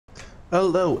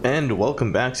Hello and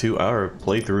welcome back to our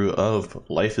playthrough of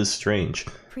Life is Strange.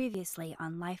 Previously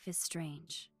on Life is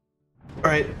Strange.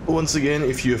 Alright, once again,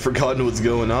 if you have forgotten what's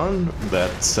going on,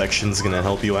 that section's gonna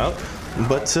help you out.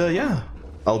 But yeah,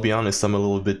 I'll be honest, I'm a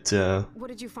little bit, What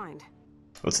did you find?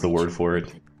 what's the word for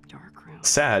it?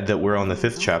 Sad that we're on the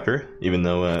 5th chapter, even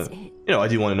though, you know, I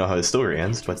do want to know how the story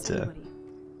ends, but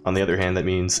on the other hand, that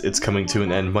means it's coming to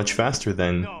an end much faster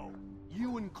than,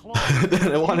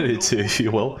 than I wanted it to, if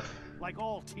you will.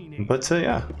 But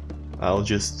yeah, I'll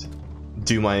just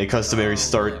do my customary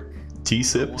starting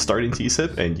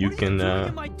T-sip, and you can,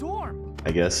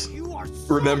 I guess,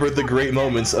 remember the great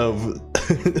moments of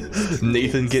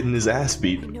Nathan getting his ass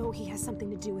beat. I know he has something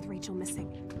to do with Rachel missing.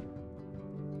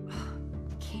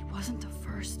 Kate wasn't the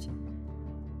first.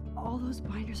 All those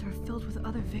binders are filled with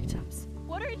other victims.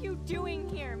 What are you doing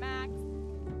here, Max?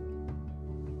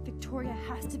 Victoria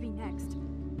has to be next.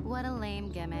 What a lame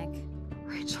gimmick.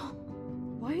 Rachel,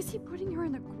 why is he putting her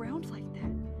in the ground like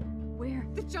that? Where?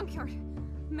 The junkyard.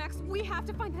 Max, we have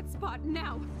to find that spot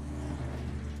now.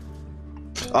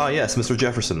 Ah yes, Mr.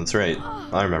 Jefferson, that's right.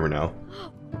 I remember now.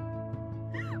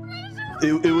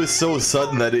 It was so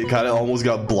sudden that it kind of almost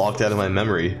got blocked out of my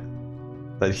memory.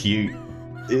 That he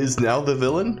is now the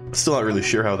villain? Still not really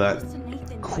sure how that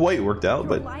quite worked out,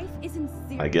 but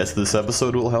I guess this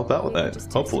episode will help out with that,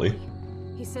 hopefully.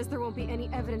 He says there won't be any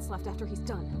evidence left after he's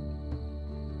done.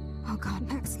 Oh god,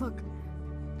 Max, look.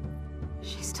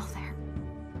 She's still there.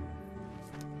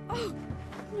 Oh,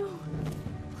 no.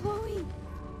 Chloe. Look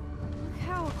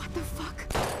how. What the fuck?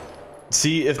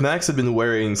 See, if Max had been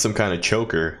wearing some kind of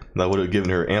choker, that would have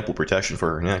given her ample protection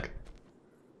for her neck.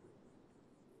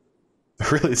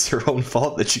 Really, it's her own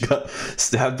fault that she got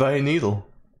stabbed by a needle.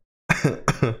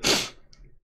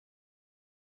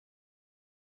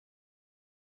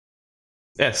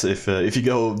 Yes, if you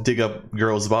go dig up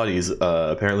girls' bodies,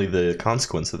 apparently the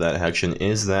consequence of that action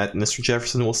is that Mr.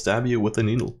 Jefferson will stab you with a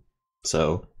needle.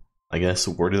 So, I guess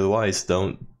word of the wise,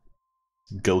 don't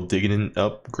go digging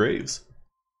up graves.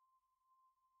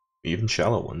 Even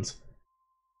shallow ones.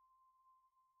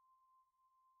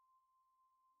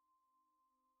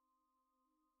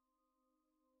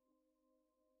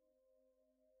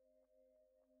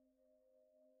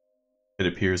 It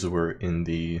appears we're in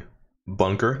the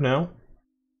bunker now.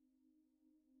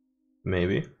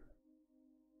 Maybe.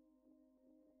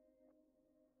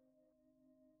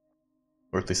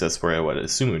 Or at least that's where I would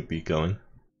assume it would be going.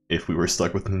 If we were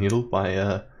stuck with the needle by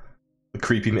a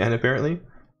creepy man, apparently.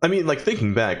 I mean, like,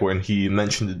 thinking back when he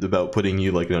mentioned it about putting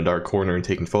you, like, in a dark corner and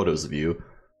taking photos of you,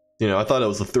 you know, I thought it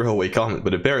was a throwaway comment,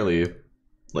 but apparently,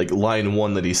 like, line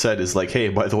 1 that he said is like, hey,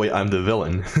 by the way, I'm the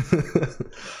villain.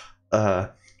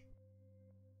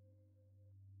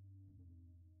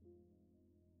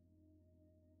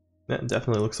 That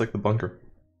definitely looks like the bunker.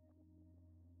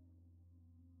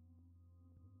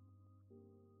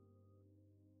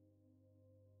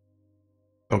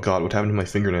 Oh god, what happened to my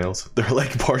fingernails? They're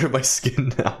like part of my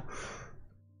skin now.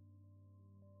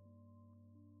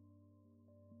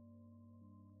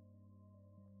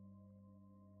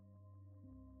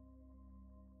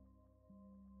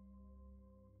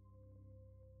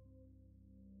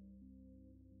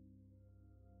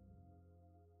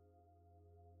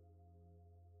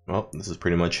 Well, this is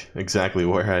pretty much exactly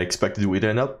where I expected we'd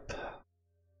end up.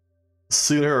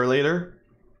 Sooner or later.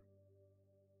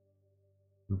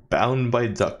 Bound by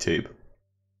duct tape.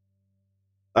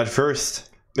 At first,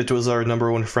 it was our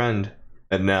 #1 friend,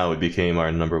 and now it became our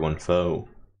 #1 foe.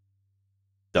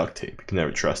 Duct tape, you can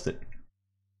never trust it.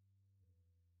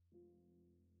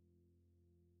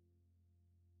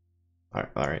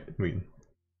 Alright, we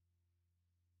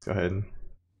go ahead and...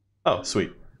 Oh,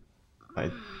 sweet.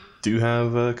 I do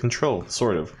have control,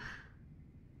 sort of.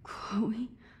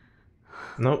 Chloe?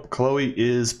 Nope, Chloe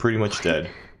is pretty much dead.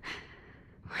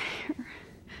 Where?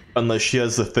 Unless she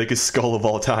has the thickest skull of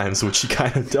all times, which she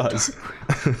kind of does.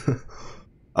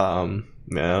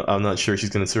 Yeah, I'm not sure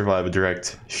she's gonna survive a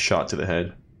direct shot to the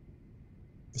head.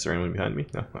 Is there anyone behind me?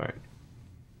 No, alright.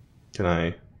 Can I...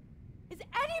 Is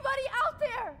anybody out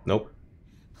there? Nope.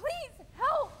 Please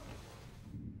help!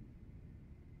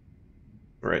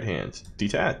 Right hand.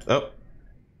 Detach. Oh.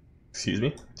 Excuse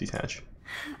me. Detach.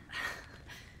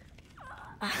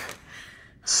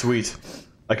 Sweet.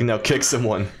 I can now kick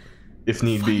someone, if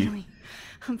need Finally, be.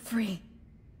 I'm free.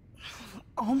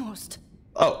 Almost.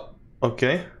 Oh,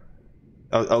 okay.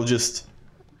 I'll just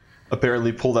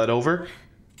apparently pull that over.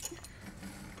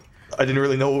 I didn't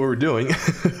really know what we were doing,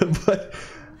 but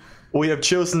we have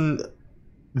chosen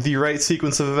the right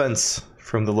sequence of events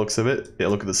from the looks of it. Yeah,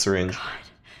 look at the syringe. God,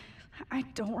 I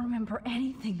don't remember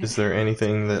anything. Is there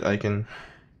anything that I can...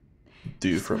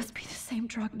 do This from... must be the same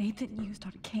drug Nathan used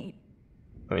on Kate.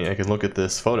 I mean, I can look at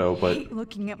this photo, I but... hate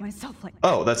looking at myself like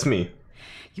Oh, that's me.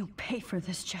 You'll pay for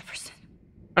this, Jefferson.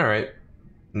 Alright.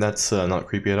 That's not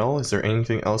creepy at all. Is there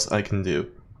anything else I can do?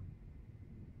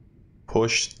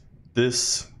 Push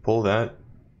this, pull that.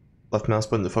 Left mouse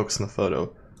button to focus on the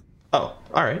photo. Oh,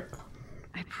 alright.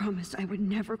 I promised I would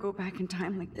never go back in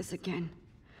time like this again.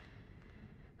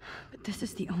 But this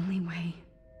is the only way.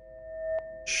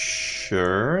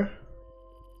 Sure.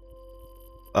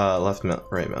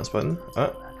 Right mouse button.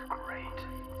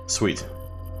 Sweet.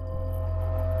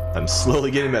 I'm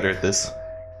slowly getting better at this.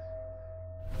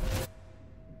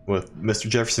 With Mr.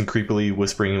 Jefferson creepily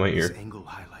whispering in my ear. This angle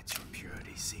highlights your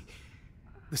purity. See,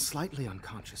 the slightly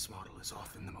unconscious model is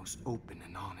often the most open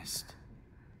and honest.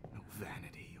 No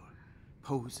vanity or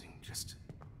posing, just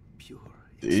pure.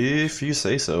 If you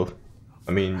say so.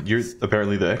 I mean, you're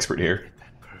apparently the expert here.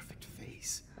 That perfect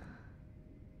face.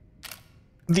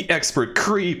 The expert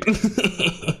creep!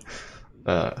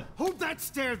 Hold that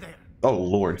stare there! Oh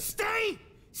lord. Stay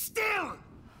still!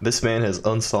 This man has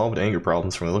unsolved anger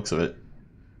problems from the looks of it.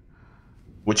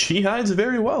 Which he hides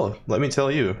very well, let me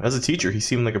tell you. As a teacher, he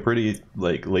seemed like a pretty,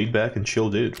 like, laid-back and chill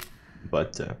dude.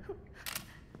 But,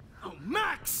 Oh,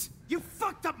 Max! You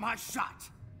fucked up my shot!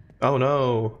 oh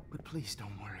no. But please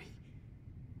don't worry.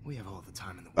 We have all the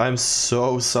time in the world. I'm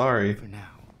so sorry. For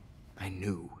now, I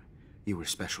knew you were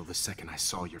special the second I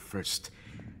saw your first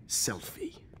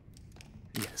selfie.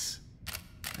 Yes,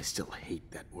 I still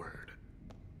hate that word.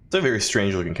 It's a very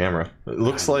strange looking camera. It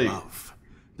looks I like... love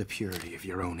the purity of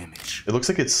your own image. It looks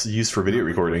like it's used for video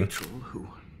recording. Rachel, who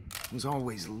was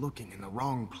always looking in the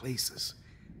wrong places.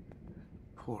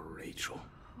 Poor Rachel.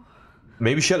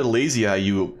 Maybe she had a lazy eye,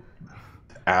 you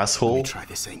Let asshole. me try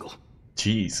this angle.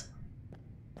 Jeez.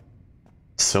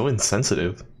 So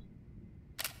insensitive.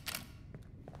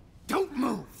 Don't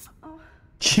move!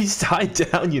 She's tied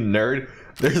down, you nerd.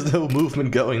 There's no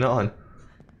movement going on.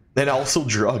 And also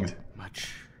drugged.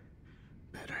 Much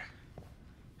better.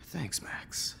 Thanks,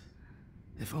 Max.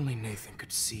 If only Nathan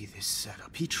could see this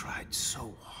setup. He tried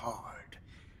so hard.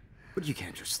 But you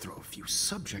can't just throw a few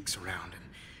subjects around and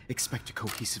expect a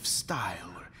cohesive style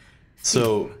or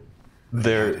So, theme.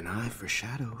 they're He had an eye for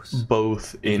shadows.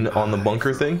 both in on the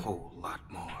bunker A thing? whole lot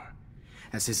more,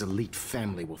 as his elite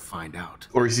family will find out,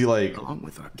 Or is he like along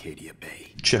with Arcadia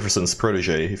Bay. Jefferson's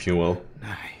protege, if you will?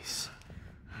 Nice.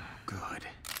 Good.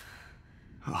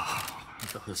 Oh,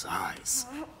 those eyes.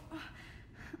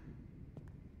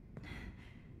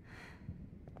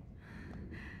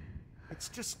 It's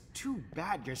just too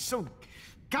bad you're so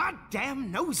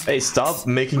goddamn nosy. Hey, stop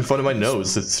making fun of my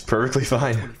nose. It's perfectly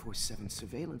fine. 24/7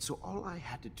 surveillance, so all I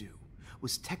had to do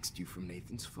was text you from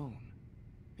Nathan's phone.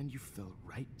 And you fell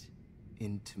right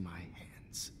into my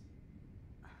hands.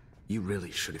 You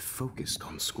really should have focused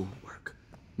on schoolwork,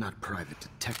 not private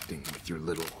detecting with your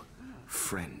little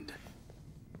friend.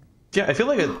 Yeah, I feel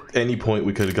like at any point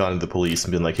we could have gone to the police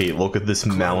and been like, hey, look at this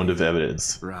mound of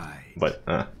evidence. Right. But,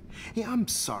 Yeah, I'm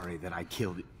sorry that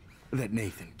that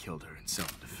Nathan killed her in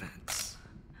self-defense.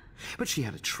 But she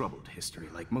had a troubled history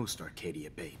like most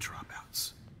Arcadia Bay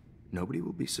dropouts. Nobody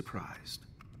will be surprised.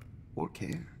 Or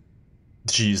care.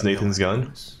 did you use Nathan's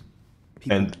gun?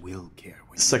 People And will care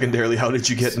when you secondarily, how did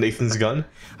you get Nathan's gun?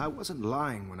 I wasn't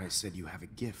lying when I said you have a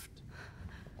gift.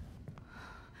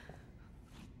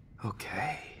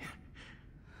 Okay.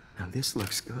 Now this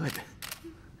looks good.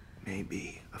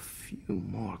 Maybe a few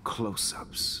more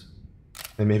close-ups.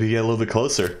 And maybe get a little bit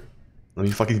closer. Let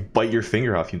me fucking bite your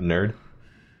finger off, you nerd.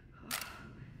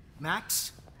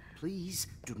 Max, please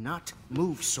do not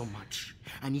move so much.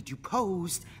 I need you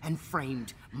posed and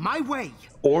framed my way.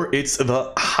 Or it's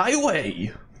the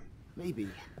highway! Maybe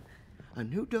a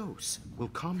new dose will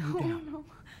calm you down.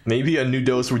 Maybe a new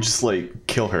dose would just, like,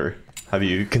 kill her. Have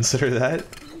you considered that?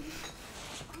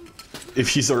 If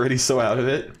she's already so out of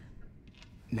it?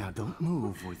 Now don't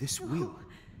move or this will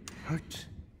hurt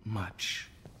much.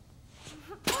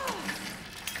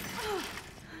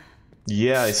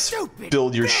 Yeah, I Stupid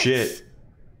spilled your bitch! shit.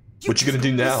 What you gonna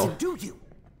do now? Listen, do you?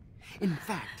 In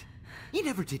fact, you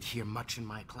never did hear much in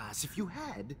my class. If you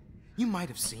had, you might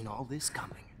have seen all this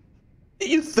coming.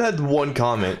 You've had one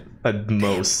comment, at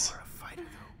most. You're a fighter,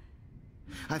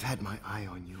 though. I've had my eye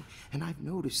on you, and I've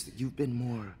noticed that you've been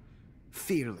more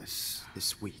fearless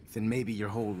this week than maybe your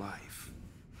whole life.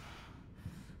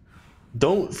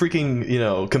 Don't freaking, you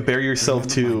know, compare yourself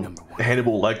to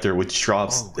Hannibal Lecter, which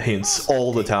drops hints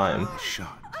all the time.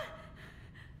 Shot.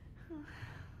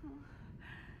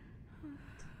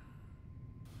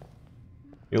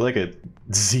 You're like a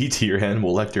Z-tier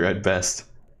Hannibal Lecter at best.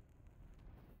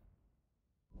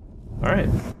 Alright.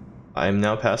 I am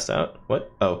now passed out.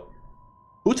 What? Oh.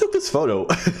 Who took this photo?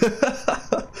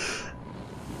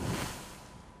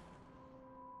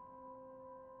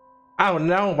 Oh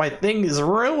no, my thing is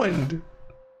ruined!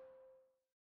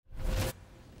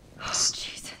 Oh,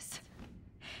 Jesus.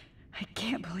 I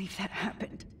can't believe that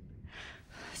happened.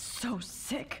 So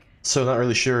sick. So not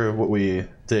really sure what we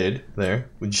did there.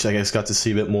 We just, I guess, got to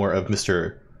see a bit more of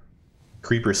Mr.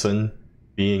 Creeperson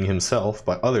being himself,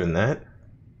 but other than that...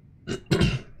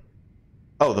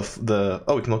 oh,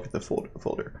 oh, we can look at the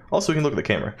folder. Also, we can look at the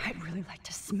camera. I'd really like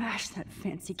to smash that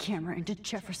fancy camera into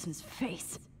Jefferson's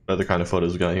face. Other kind of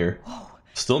photos we got here. Whoa.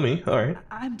 Still me, alright.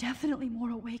 I'm definitely more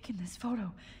awake in this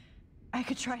photo. I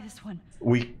could try this one.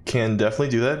 We can definitely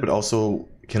do that, but also,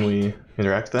 can we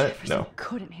interact with that? Jefferson No.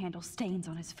 couldn't handle stains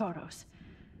on his photos.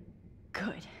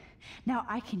 Good. Now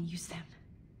I can use them.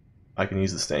 I can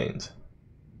use the stains.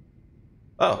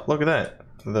 Oh, look at that.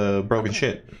 The broken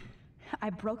shit. I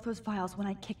broke those files when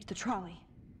I kicked the trolley.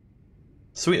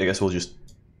 Sweet, I guess we'll just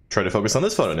try to focus on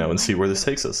this photo now and see where this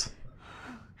takes us.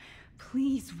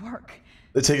 Please work.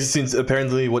 It takes us to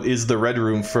apparently what is the Red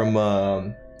Room from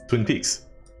Twin Peaks.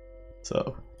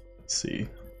 So, let's see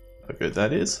how good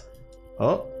that is.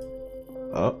 Oh.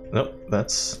 Oh, nope,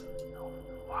 that's...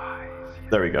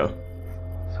 There we go.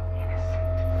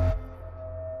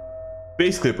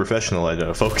 Basically a professional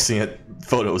at focusing at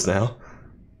photos now.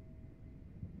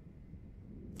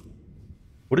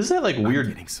 What is that, like, weird...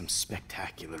 I'm getting some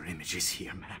spectacular images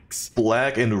here, Max.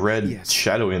 Black and red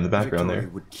shadowy in the background Victoria there.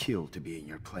 would kill to be in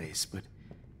your place, but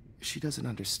she doesn't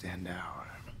understand our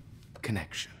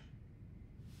connection.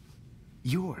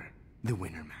 You're the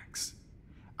winner, Max.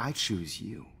 I choose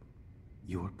you.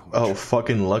 Your portrait. Oh,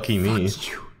 fucking lucky me. Fuck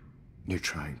you. You're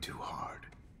trying too hard.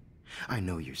 I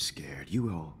know you're scared. You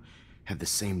all have the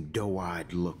same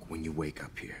doe-eyed look when you wake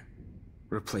up here,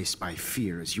 replaced by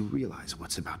fear as you realize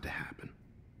what's about to happen.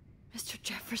 Mr.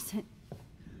 Jefferson,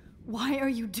 why are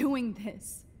you doing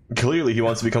this? Clearly he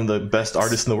wants to become the best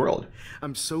artist in the world.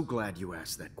 I'm so glad you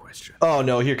asked that question. Oh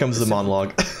no, here comes the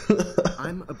monologue.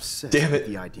 I'm obsessed Damn with it.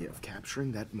 the idea of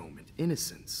capturing that moment.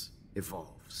 Innocence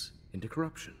evolves into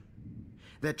corruption.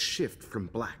 That shift from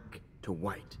black to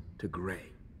white to gray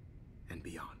and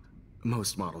beyond.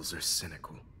 Most models are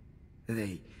cynical.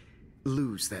 They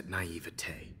lose that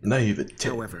naivete. Naivete.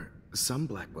 However, some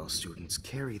Blackwell students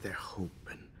carry their hope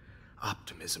and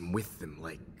optimism with them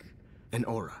like an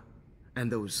aura.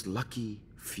 And those lucky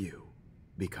few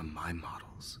become my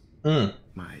models.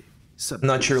 My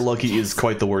Not sure lucky is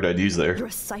quite the word I'd use there. You're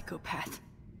a psychopath.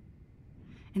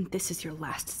 And this is your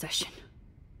last session.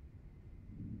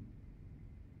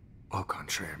 Au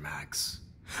contraire, Max.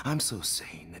 I'm so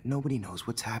sane that nobody knows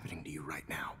what's happening to you right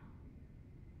now.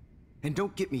 And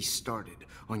don't get me started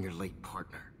on your late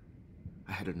partner.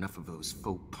 I had enough of those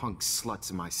faux punk sluts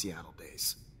in my Seattle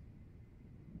days.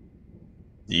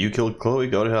 You killed Chloe,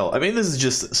 go to hell. I mean, this is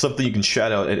just something you can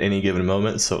shout out at any given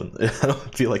moment, so I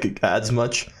don't feel like it adds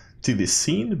much to this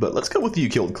scene, but let's go with you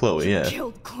killed Chloe, yeah. You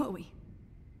killed Chloe.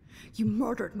 You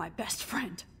murdered my best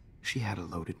friend. She had a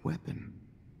loaded weapon.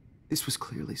 This was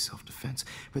clearly self-defense,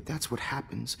 but that's what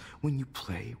happens when you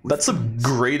play with That's a guns.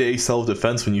 grade A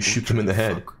self-defense when you shoot them in the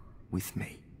head. Fuck with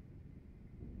me.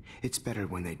 It's better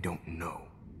when they don't know.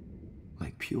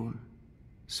 Like pure,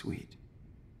 sweet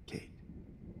Kate.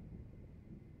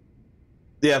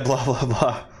 Yeah, blah, blah,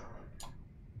 blah.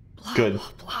 Blah, Good.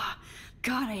 blah, blah.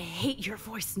 God, I hate your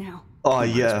voice now. Oh, You might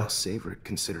as yeah. well savor it,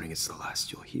 considering it's the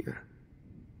last you'll hear.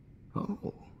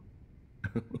 Oh.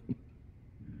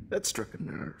 That struck a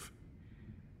nerve.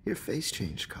 Your face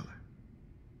changed color.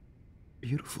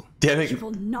 Beautiful. Damn You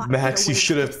will it, not Max, get you away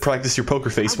should with have this. practiced your poker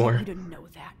face I want more. you to know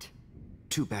that.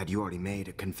 Too bad you already made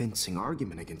a convincing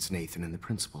argument against Nathan in the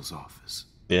principal's office.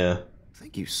 Yeah.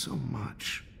 Thank you so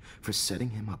much for setting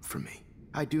him up for me.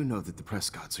 I do know that the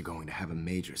Prescotts are going to have a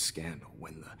major scandal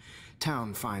when the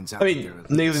town finds out I that mean,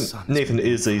 their little son Nathan been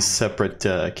is a thrown.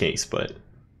 separate case, but...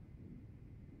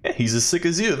 Yeah, he's as sick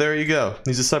as you, there you go.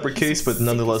 He's a separate He's case, as but sick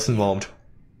nonetheless as you. involved.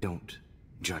 Don't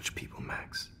judge people,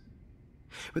 Max.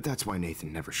 But that's why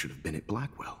Nathan never should have been at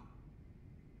Blackwell.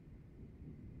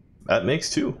 That makes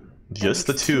two. Just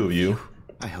the makes two of you.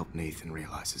 I helped Nathan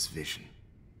realize his vision.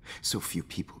 So few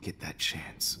people get that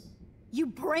chance. You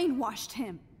brainwashed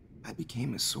him. I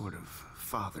became a sort of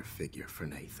father figure for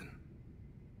Nathan.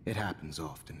 It happens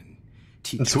often in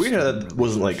teachers. It's weird how that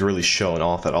wasn't like really shown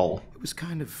off at all. It was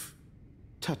kind of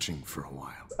touching for a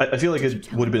while. I feel like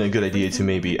it would have been a good idea to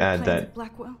maybe add that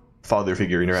Blackwell? father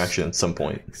figure interaction at some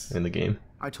point in the game.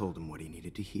 I told him what he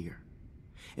needed to hear.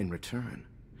 In return,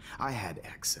 I had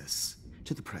access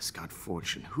to the Prescott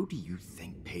fortune. Who do you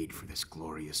think paid for this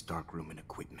glorious darkroom and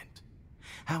equipment?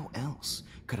 How else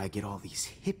could I get all these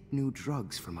hip new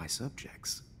drugs for my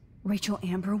subjects? Rachel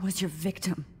Amber was your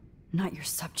victim, not your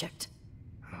subject.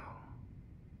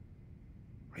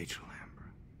 Rachel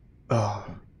Amber. Oh,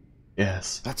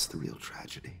 yes. That's the real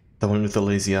tragedy. The one with the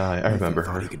lazy eye. I remember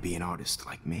Thought her. he could be an artist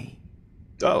like me.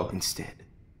 Oh, Instead,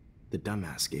 the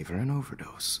dumbass gave her an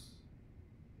overdose.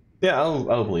 yeah,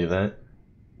 I'll believe that.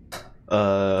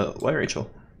 Why Rachel?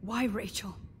 Why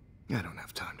Rachel? I don't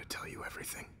have time to tell you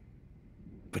everything.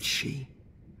 But she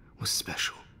was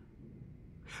special.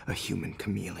 A human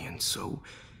chameleon, so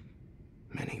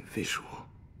many visual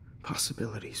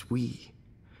possibilities. We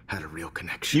had a real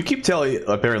connection. You keep telling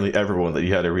apparently everyone that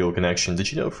you had a real connection.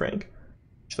 Did you know Frank?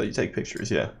 She let you take pictures,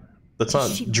 yeah. Let's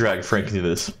not drag Frank into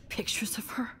this. Pictures of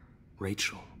her?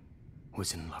 Rachel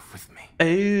was in love with me.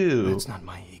 Ew. That's not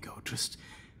my ego. Just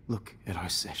look at our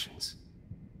sessions.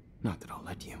 Not that I'll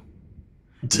let you.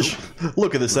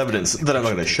 Look at this evidence that I'm not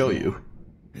going to show you.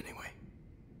 Anyway,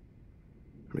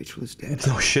 Rachel is dead.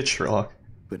 No shit, Sherlock.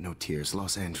 But no tears.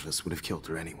 Los Angeles would have killed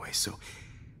her anyway, so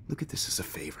look at this as a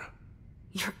favor.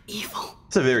 You're evil.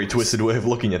 It's a very twisted way of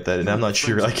looking at that, and I'm not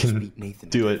sure I can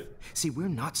do it. See, we're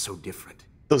not so different.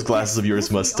 Those glasses of yours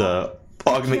must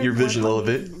augment your vision a little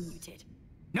bit.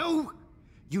 No,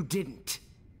 you didn't.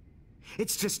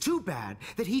 It's just too bad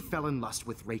that he fell in lust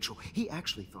with Rachel. He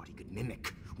actually thought he could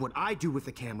mimic what I do with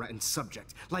the camera and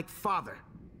subject, like father,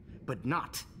 but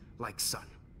not like son.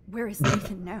 Where is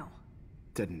Nathan now?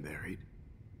 Dead and buried.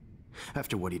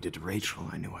 After what he did to Rachel,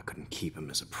 I knew I couldn't keep him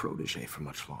as a protege for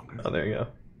much longer. Oh, there you go.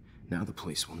 Now the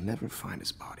police will never find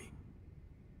his body.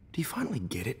 Do you finally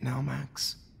get it now,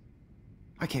 Max?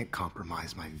 I can't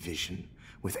compromise my vision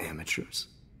with amateurs.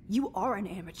 You are an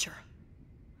amateur.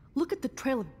 Look at the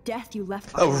trail of death you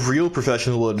left A behind. real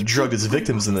professional would drug his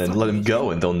victims and then let him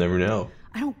go, and they'll never know.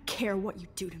 I don't care what you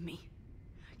do to me.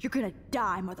 You're gonna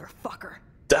die, motherfucker.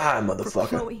 Die, For motherfucker.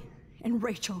 Chloe and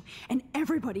Rachel and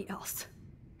everybody else.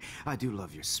 I do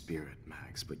love your spirit,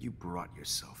 Max, but you brought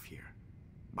yourself here.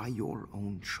 By your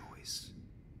own choice.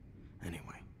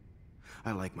 Anyway,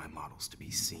 I like my models to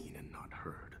be seen and not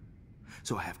heard.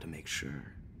 So I have to make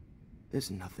sure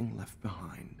there's nothing left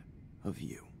behind of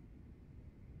you.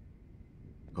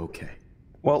 Okay.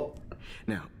 Well,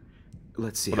 Now,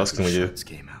 let's see What how else can the we do? shots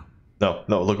came out.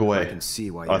 no, look I away. can see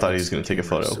why I thought he your was going to take a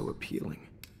camera is photo. So appealing.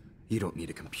 You don't need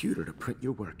a computer to print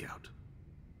your work out.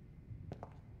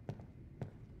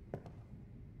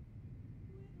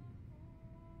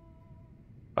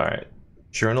 Alright.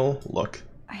 Journal, look.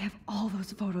 I have all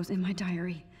those photos in my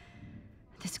diary.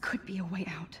 This could be a way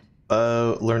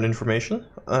out. Learn information?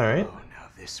 Alright. Oh, now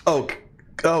this. Oh,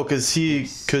 because he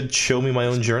could show me my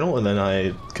own journal, and then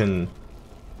I can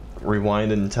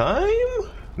rewind in time?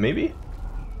 Maybe?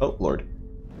 Oh, Lord.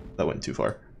 That went too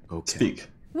far. Okay. Speak.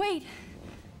 Wait!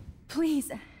 Please,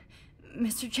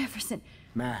 Mr. Jefferson.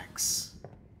 Max,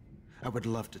 I would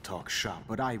love to talk shop,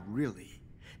 but I really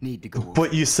need to go over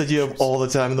But you said you have all the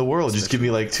time in the world. Just give me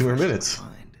like 2 more minutes.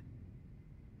 Mind.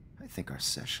 I think our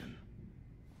session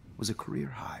was a career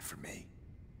high for me.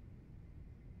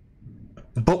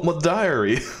 But my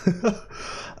diary.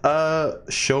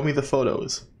 Show me the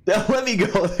photos. Yeah, let me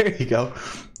go. There you go.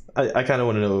 I kind of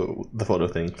want to know the photo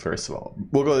thing first of all.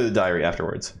 We'll go to the diary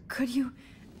afterwards. Could you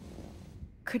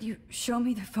show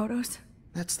me the photos?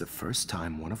 That's the first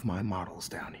time one of my models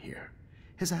down here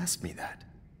has asked me that.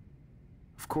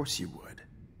 Of course you would.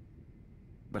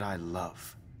 But I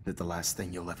love that the last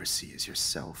thing you'll ever see is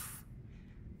yourself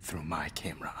through my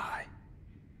camera eye.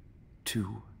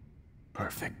 Too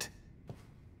perfect.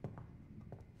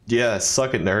 Yeah,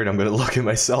 suck it, nerd. I'm gonna look at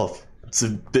myself. It's a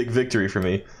big victory for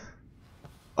me.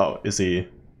 Oh, is he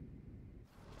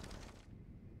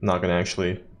not gonna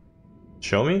actually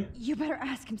show me? You better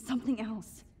ask him something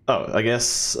else. Oh, I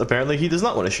guess apparently he does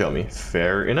not want to show me.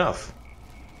 Fair enough.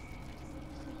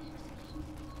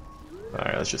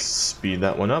 Alright, let's just speed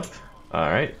that one up.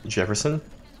 Alright, Jefferson.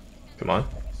 Come on.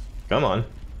 Come on.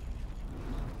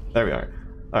 There we are.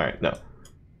 Alright, no.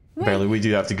 Apparently we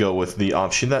do have to go with the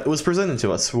option that was presented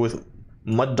to us with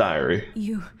my diary.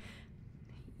 You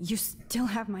still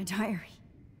have my diary.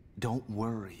 Don't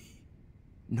worry.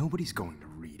 Nobody's going to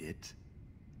read it.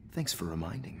 Thanks for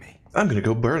reminding me. I'm gonna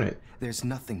go burn it. There's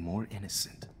nothing more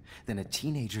innocent than a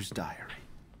teenager's diary.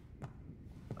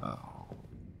 Oh,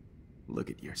 look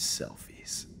at your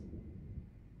selfies.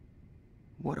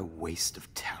 What a waste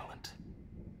of talent.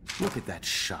 Look at that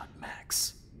shot,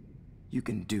 Max. You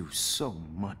can do so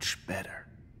much better.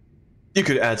 You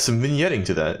could add some vignetting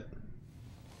to that.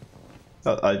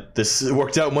 This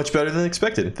worked out much better than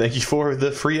expected. Thank you for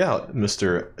the free out,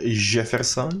 Mr.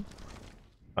 Jefferson.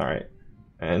 Alright.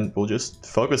 And we'll just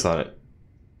focus on it.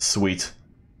 Sweet.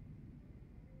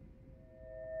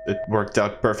 It worked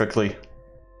out perfectly.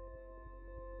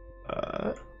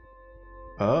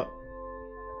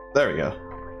 There we go.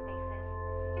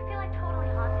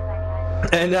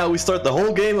 And now we start the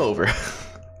whole game over.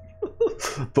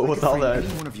 But with all that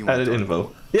added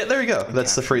info. Yeah, there you go.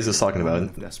 That's the phrase I was talking about,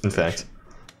 in fact.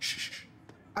 Shh.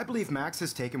 I believe Max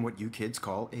has taken what you kids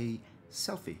call a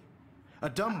selfie. A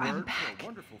dumb word for a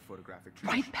wonderful photographic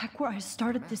tradition. Right back where I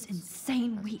started this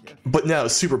insane week. But now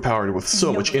super powered with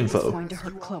so much info. Going to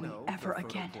hurt Chloe ever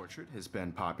again. Portrait has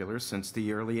been popular since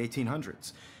the early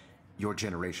 1800s. Your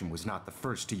generation was not the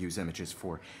first to use images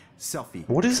for selfie.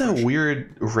 What is that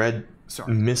weird red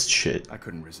mist shit? I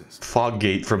couldn't resist. Fog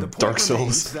gate from Dark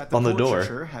Souls on the door.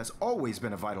 Portraiture has always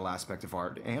been a vital aspect of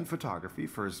art and photography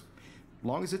for as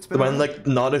long as it's been. Am I like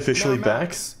not officially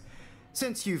back?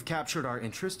 Since you've captured our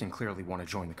interest and clearly want to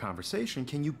join the conversation,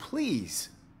 can you please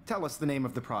tell us the name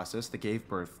of the process that gave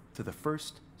birth to the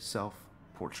first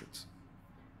self-portraits?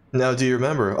 Now, do you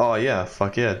remember? Oh yeah,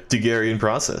 fuck yeah, Daguerrean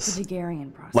process. The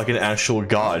Daguerrean process. Like an actual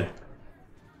god.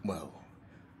 Well,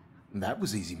 that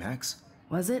was easy, Max.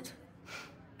 Was it?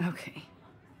 Okay.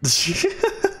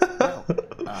 Well,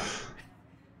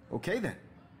 okay then.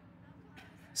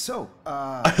 So,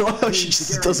 I love how she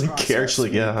just doesn't care. She's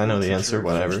like, yeah, I know the answer,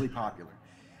 whatever. Popular,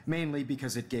 mainly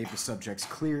because it gave the subjects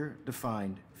clear,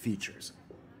 defined features.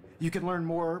 You can learn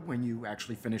more when you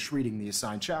actually finish reading the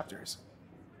assigned chapters.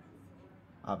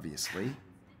 Obviously,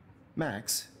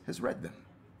 Max has read them.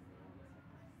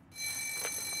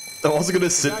 I'm also gonna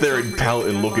sit there and pout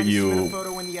and look at you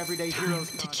Time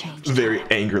to change. very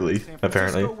angrily,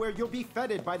 apparently.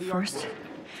 First,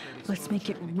 let's make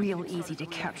it real easy to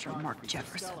capture Mark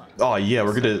Jefferson. Oh yeah,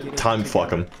 we're gonna time fuck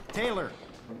him. Taylor,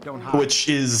 don't hide. Which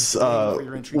is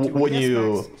when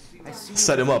you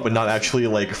set him up and not actually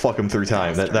like fuck him through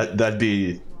time. That'd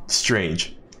be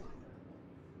strange.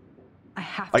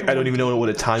 I don't even know what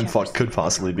a time fuck could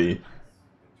possibly be.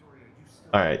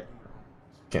 Alright.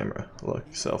 Camera, look,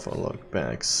 cell phone, look,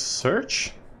 back,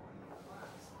 search.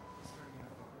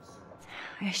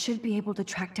 I should be able to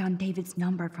track down David's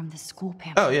number from the school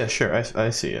pamphlet. Oh yeah, sure, I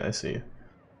see you, I see you.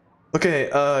 Okay,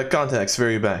 contacts,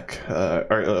 very back.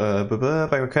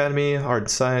 Bio Academy, Art and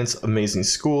Science, amazing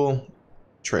school,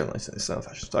 trail license,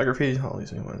 fashion photography, all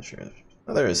these ones.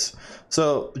 Oh, there is.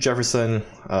 So, Jefferson,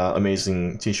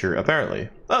 amazing teacher, apparently.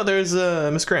 Oh, there's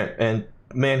Miss Grant, and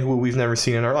man who we've never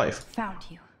seen in our life. Found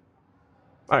you.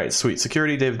 Alright, sweet.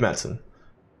 Security, David Madsen.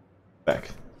 Back.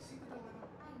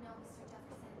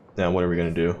 Now, what are we gonna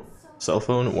do? Cell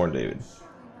phone, warn David.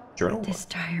 Journal. This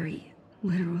diary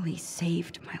literally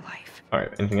saved my life.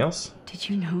 Alright, anything else? Did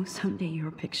you know someday your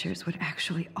pictures would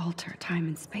actually alter time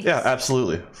and space? Yeah,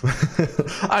 absolutely.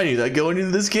 I knew that going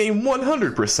into this game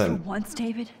 100%. For once,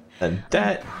 David, And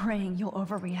that I'm praying you'll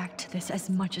overreact to this as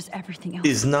much as everything else.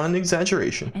 is not an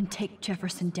exaggeration. And take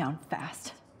Jefferson down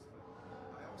fast.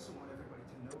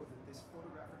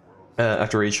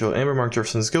 After Rachel, Amber, Mark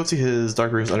Jefferson's guilty. His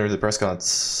dark rooms under the Prescott's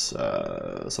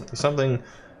something.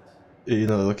 You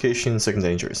know the location, second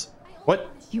dangerous.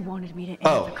 What? You wanted me to end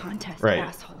Oh, the contest, right.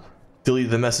 asshole. Delete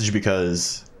the message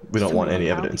because we don't want any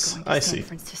evidence. I see. San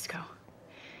Francisco.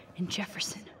 And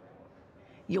Jefferson,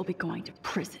 you'll be going to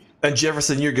prison. And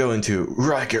Jefferson, you're going to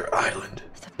Riker Island.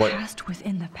 The What? past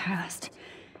within the past.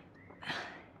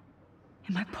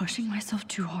 Am I pushing myself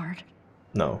too hard?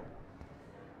 No.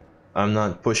 I'm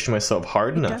not pushing myself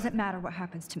hard It enough. doesn't matter what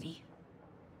happens to me.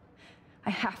 I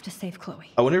have to save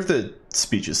Chloe. I wonder if the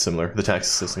speech is similar, the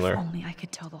text is similar. If only I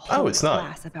could tell the whole it's not.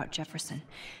 class about Jefferson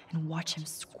and watch him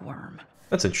squirm.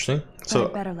 That's interesting. But So,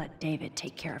 I better let David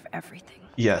take care of everything.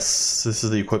 yes, this is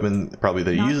the equipment probably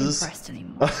that he Not uses. impressed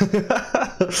anymore.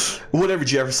 Whatever,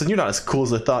 Jefferson, you're not as cool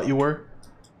as I thought you were.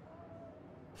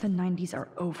 The 90s are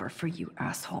over for you,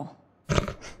 asshole.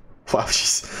 Wow,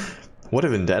 she's... What a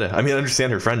vendetta. I mean, I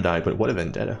understand her friend died, but what a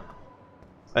vendetta.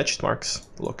 Etched marks.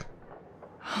 Look.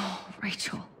 Oh,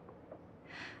 Rachel.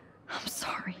 I'm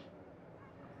sorry.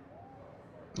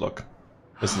 Look.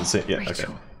 This is the same. Yeah, okay.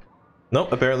 Rachel.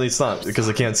 Nope, apparently it's not, because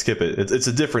I can't skip it. It's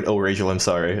a different Oh Rachel, I'm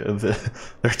sorry. There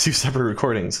are two separate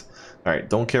recordings. Alright,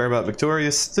 don't care about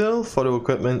Victoria still. Photo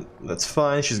equipment, that's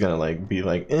fine. She's gonna like be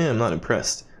like, I'm not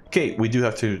impressed. Kate, we do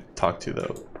have to talk to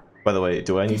though. By the way,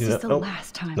 do I need This to know? is the Nope.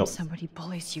 last time Nope. somebody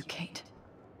bullies you, Kate.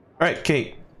 Alright,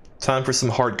 Kate. Time for some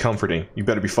hard comforting. You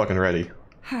better be fucking ready.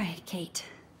 Hi, Kate.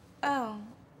 Oh,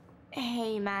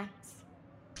 hey, Max.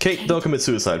 Kate, don't commit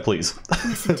suicide, please.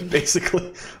 Listen to me.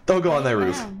 Basically, don't go on that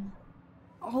roof.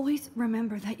 Always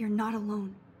remember that you're not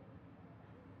alone.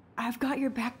 I've got your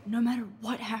back no matter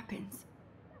what happens.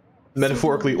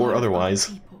 Metaphorically So do a or lot of other otherwise.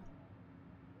 people.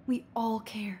 We all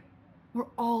care. We're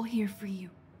all here for you.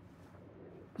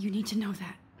 You need to know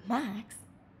that. Max,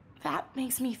 that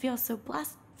makes me feel so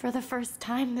blessed for the first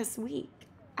time this week.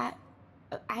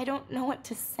 I don't know what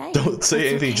to say. Don't say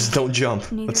anything, okay. just don't jump.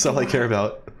 Neither That's all do I care I.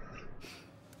 about.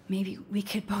 Maybe we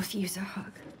could both use a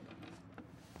hug.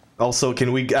 Also,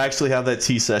 can we actually have that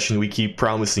tea session we keep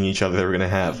promising each other that we're gonna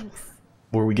have? Thanks.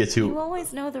 Where we get You to,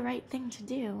 always know the right thing to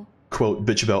do. quote,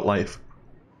 bitch about life.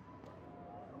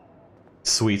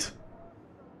 Sweet.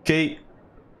 Kate,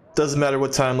 doesn't matter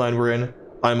what timeline we're in,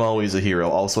 I'm always a hero.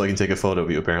 Also, I can take a photo of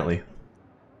you, apparently.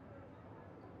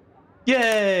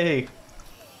 Yay!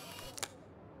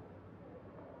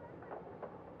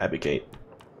 Happy Kate.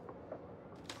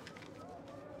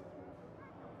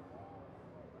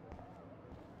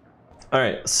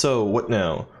 Alright, so what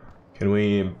now? Can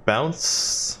we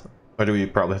bounce? Or do we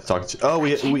probably have to talk to... Oh,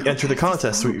 we enter the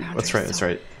contest. That's right, that's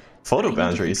right. Photo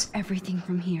boundaries. Everything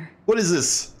from here. What is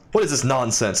this? What is this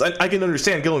nonsense? I can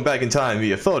understand going back in time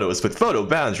via photos, but photo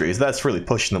boundaries, that's really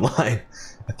pushing the line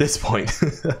at this point.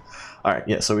 Alright,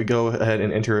 yeah, so we go ahead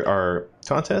and enter our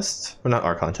contest. Or not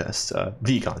our contest,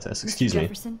 the contest, excuse me.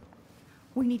 Jefferson,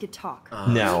 we need to talk.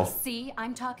 Now. See,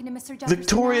 I'm talking to Mr. Jefferson.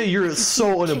 Victoria, now. you're so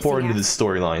kissing unimportant to ass. this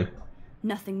storyline.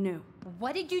 Nothing new.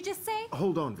 What did you just say?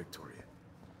 Hold on, Victoria.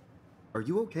 Are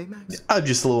you okay, Max? I'm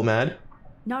just a little mad.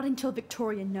 Not until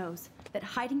Victoria knows that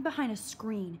hiding behind a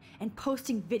screen and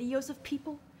posting videos of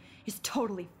people is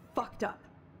totally fucked up.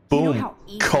 You know Boom. how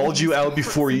easy Called it you is to out hurt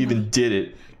before you even somebody, did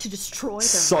it. to destroy their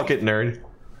Suck life. it, nerd.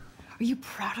 Are you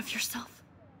proud of yourself?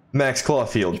 Max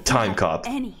Clawfield, If you time have cop.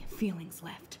 any feelings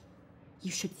left,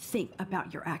 you should think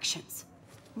about your actions.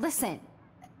 Listen,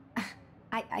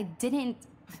 I didn't.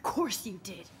 Of course you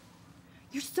did.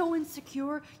 You're so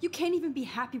insecure, you can't even be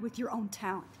happy with your own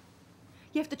talent.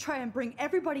 You have to try and bring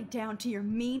everybody down to your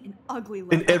mean and ugly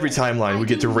level. In every timeline, we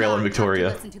get to rail on Victoria.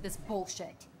 Listen to this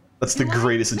bullshit. That's the Do I?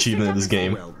 greatest Mr. achievement in this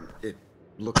game. Well, it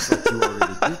looks like you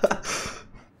already did.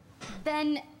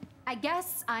 Then I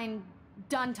guess I'm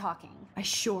done talking. I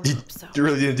sure You hope so.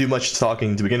 really didn't do much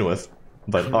talking to begin with,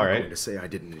 but I'm not going alright. to say I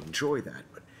didn't enjoy that,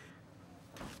 but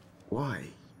why?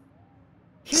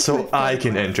 Here's So my I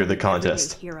can photograph enter of the Everyday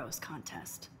contest. Heroes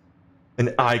contest.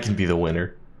 And I can be the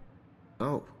winner.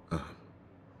 Oh,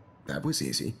 that was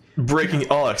easy. Breaking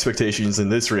all expectations in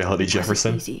this reality,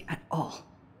 Jefferson. Wasn't easy at all.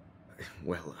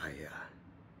 Well,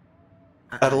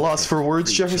 At a loss for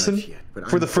words, Jefferson?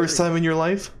 For the first time in your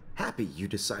life? Happy you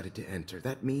decided to enter.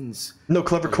 That means... No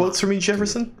clever a quotes lot for me, to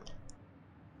Jefferson?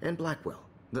 And Blackwell,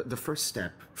 the first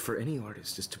step for any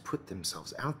artist is to put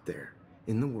themselves out there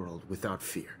in the world without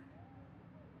fear.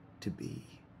 To be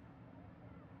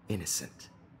innocent.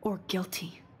 Or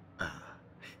guilty.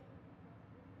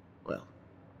 Well,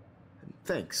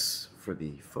 thanks for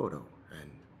the photo, and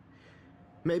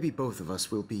maybe both of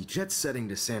us will be jet-setting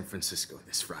to San Francisco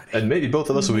this Friday. And maybe both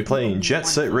of us will be Maybe playing only Jet one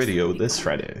Set person Radio will be this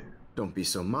playing. Friday. Don't be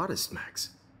so modest, Max.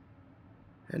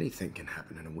 Anything can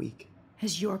happen in a week.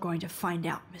 As you're going to find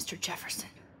out, Mr. Jefferson.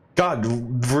 God,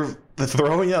 we're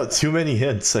throwing out too many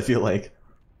hints, I feel like.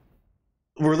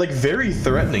 We're like very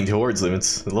threatening towards them.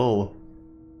 It's a little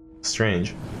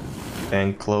strange.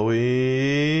 And Chloe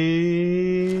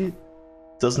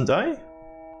doesn't die?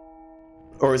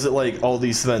 Or is it like all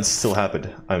these events still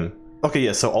happened? Okay,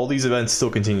 yeah, so all these events still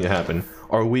continue to happen.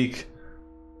 Our week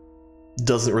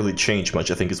doesn't really change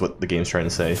much, I think is what the game's trying to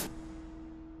say.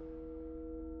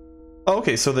 Oh,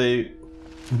 okay, so they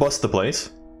bust the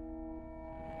place.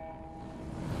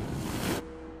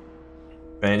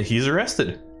 And he's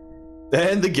arrested.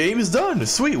 And the game is done!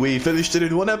 Sweet, we finished it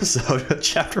in one episode of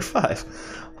Chapter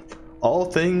 5. All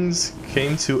things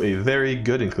came to a very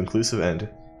good and conclusive end.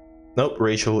 Nope,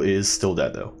 Rachel is still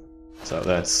dead though. So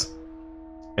that's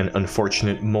an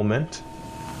unfortunate moment,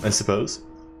 I suppose.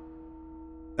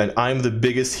 And I'm the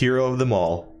biggest hero of them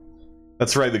all.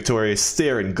 That's right, Victoria,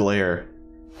 stare and glare.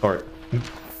 Or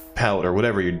pout, or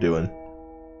whatever you're doing.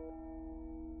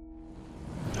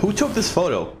 Who took this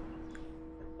photo?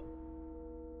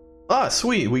 Ah,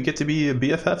 sweet, we get to be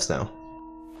BFFs now.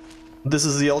 This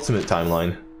is the ultimate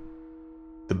timeline.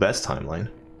 The best timeline.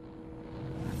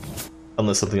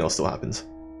 Unless something else still happens.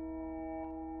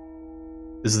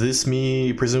 Is this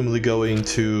me presumably going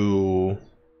to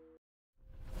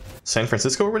San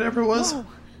Francisco or whatever it was? Whoa.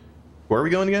 Where are we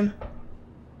going again?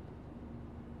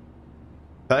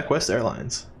 Pac West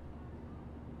Airlines.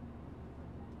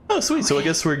 Oh, sweet. So I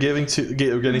guess we're getting to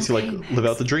like Okay, live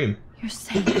out the dream. You're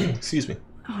safe Excuse me.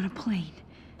 on a plane.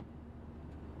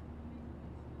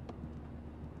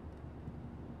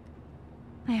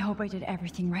 I hope I did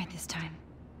everything right this time.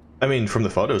 I mean, from the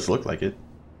photos, it looked like it.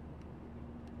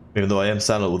 Even though I am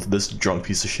saddled with this drunk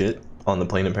piece of shit on the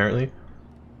plane, apparently.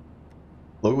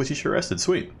 Look what you arrested.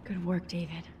 Sweet. Good work,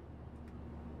 David.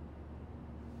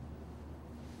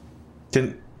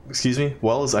 Excuse me,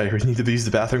 Wells, I need to use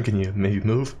the bathroom. Can you maybe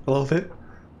move a little bit?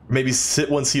 Maybe sit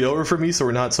one seat over for me so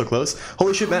we're not so close.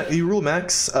 Holy shit, Matt, you rule,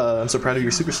 Max. I'm so proud of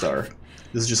your superstar.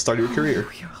 This is just starting your career.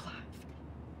 You're alive.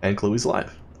 And Chloe's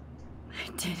alive. I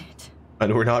did it.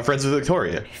 And we're not friends with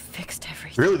Victoria. I fixed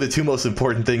everything. Really, the two most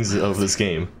important things of this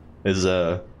game is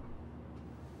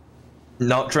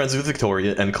not friends with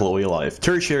Victoria and Chloe alive.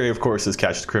 Tertiary, of course, is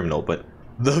catch the criminal, but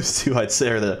those two, I'd say,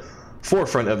 are the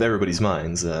forefront of everybody's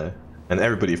minds. And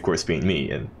everybody, of course, being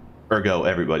me, and ergo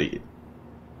everybody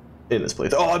in this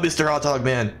place. Oh, Mr. Hot Dog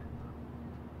Man!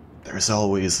 There's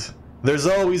always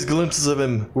glimpses of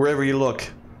him wherever you look.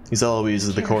 He's always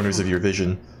at the corners of your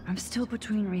vision. I'm still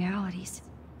between realities,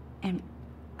 and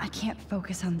I can't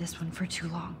focus on this one for too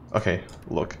long. Okay,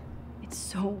 look. It's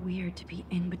so weird to be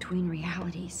in between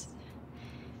realities.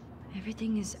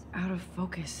 Everything is out of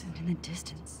focus and in the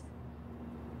distance.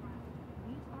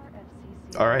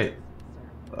 Alright.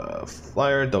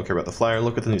 Flyer, don't care about the flyer,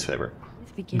 look at the newspaper.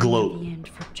 The beginning Globe. of the end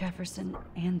for Jefferson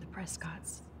and the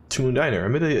Prescotts. Two Moon Diner.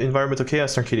 Amid the environmental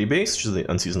chaos in Arcadia Base, which is the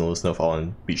unseasonal snowfall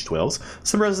on beached whales,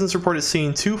 some residents reported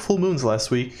seeing 2 full moons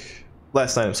last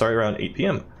night, around 8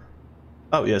 p.m.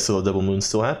 Oh yeah, so a double moon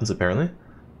still happens apparently.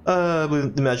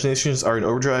 The imaginations are in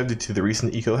overdrive due to the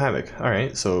recent eco havoc.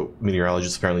 Alright, so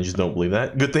meteorologists apparently just don't believe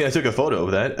that. Good thing I took a photo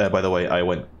of that. By the way, I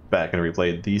went back and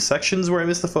replayed the sections where I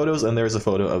missed the photos, and there's a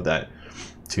photo of that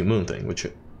 2 moon thing, which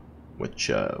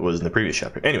was in the previous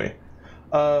chapter. Anyway,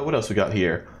 what else we got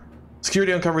here?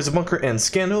 Security uncovers a bunker and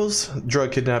scandals.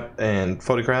 Drug kidnap and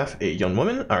photograph a young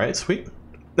woman. Alright, sweet.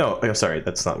 No, I'm sorry,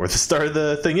 that's not where the start of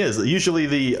the thing is. Usually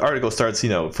the article starts, you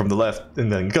know, from the left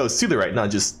and then goes to the right, not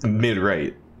just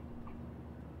mid-right.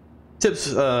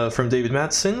 Tips from David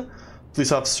Mattson.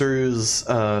 Police officers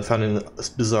found a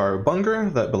bizarre bunker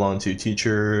that belonged to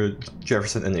teacher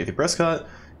Jefferson and Nathan Prescott.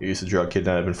 He used to drug,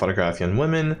 kidnap, and photograph young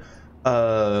women.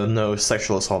 No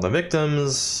sexual assault on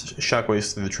victims.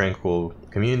 Shockwaves through the tranquil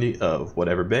community of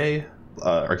whatever bay,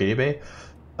 Arcadia Bay.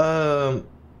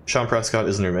 Sean Prescott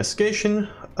is under investigation.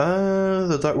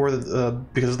 Because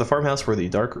of the farmhouse where the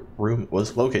dark room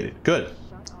was located. Good.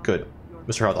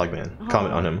 Mr. Hot Dog Man,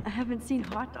 comment on him. I haven't seen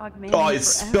Hot Dog Man. Oh, it's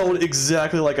spelled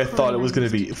exactly like I thought it was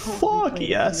gonna be. Fuck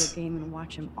yes. Game and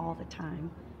watch him all the time.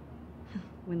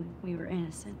 When we were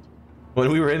innocent.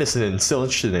 When we were innocent and still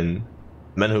interested in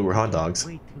men who were hot dogs.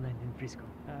 Wait to land in Frisco.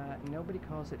 Nobody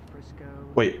calls it Frisco.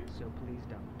 Wait. So please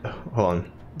don't. Hold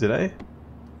on. Did I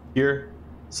hear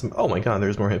some? Oh my god,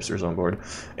 there's more hipsters on board.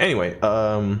 Anyway,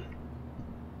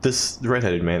 this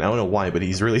redheaded man, I don't know why, but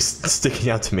he's really sticking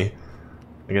out to me.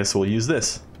 I guess we'll use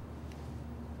this.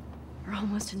 We're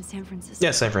almost in San Francisco.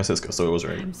 Yeah, San Francisco, so it was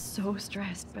right. I'm so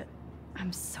stressed, but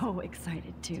I'm so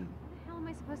excited too. How am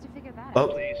I supposed to figure that Oh.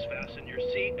 out? Please fasten your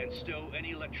seat and stow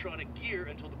any electronic gear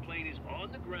until the plane is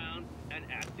on the ground and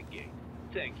at the gate.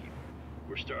 Thank you.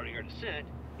 We're starting our descent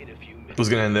in a few minutes. Was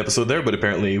gonna end the episode there, but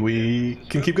apparently we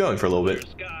can keep going for a little bit.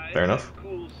 Fair enough.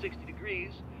 Cool 60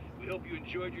 degrees. We hope you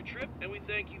enjoyed your trip, and we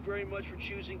thank you very much for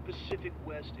choosing Pacific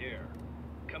West Air.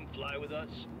 Come fly with us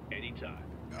anytime.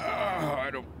 I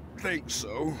don't think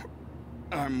so.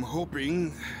 I'm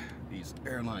hoping these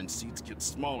airline seats get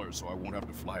smaller so I won't have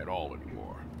to fly at all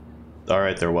anymore.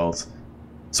 Alright there, Wells.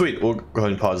 Sweet, we'll go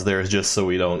ahead and pause there just so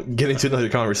we don't get into another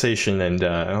conversation and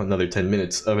another 10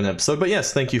 minutes of an episode. But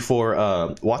yes, thank you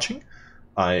for watching.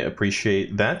 I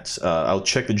appreciate that. I'll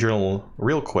check the journal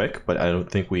real quick, but I don't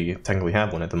think we technically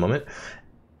have one at the moment.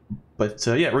 But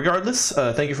yeah, regardless,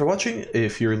 thank you for watching.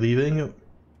 If you're leaving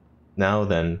now,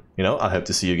 then, you know, I hope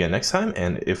to see you again next time.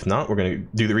 And if not, we're going to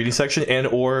do the reading section and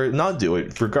or not do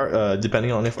it,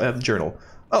 depending on if I have the journal.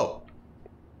 Oh,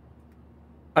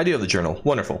 I do have the journal.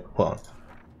 Wonderful. Hold on.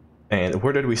 And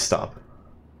where did we stop?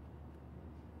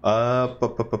 For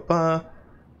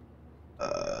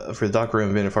the dock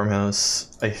room, abandoned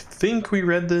farmhouse. I think we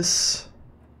read this.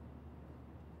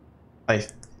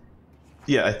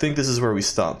 Yeah, I think this is where we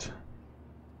stopped.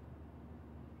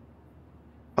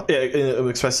 Yeah,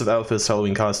 expressive outfits,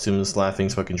 Halloween costumes, laughing,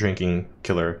 smoking, drinking,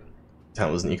 killer.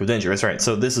 Town was an eco-dangerous. Right,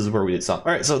 so this is where we did stop.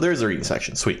 Alright, so there's the reading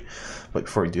section. Sweet. But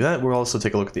before we do that, we'll also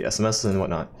take a look at the SMSs and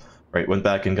whatnot. Right, went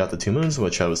back and got the 2 moons,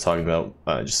 which I was talking about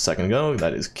just a second ago.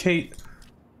 That is Kate.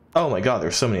 Oh my god,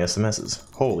 there's so many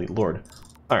SMSs. Holy lord.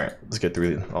 Alright, let's get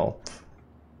through it all.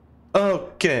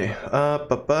 Okay.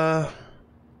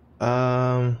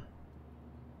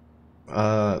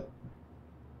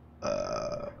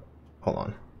 Hold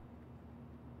on.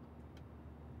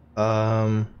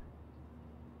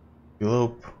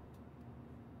 Elope.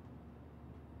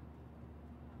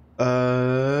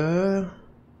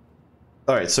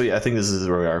 Alright, Alright, so yeah, I think this is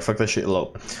where we are. Fuck that shit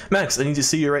low. Max, I need to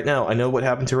see you right now. I know what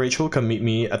happened to Rachel. Come meet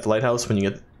me at the lighthouse when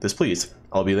you get this, please.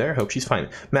 I'll be there. Hope she's fine.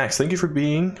 Max, thank you for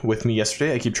being with me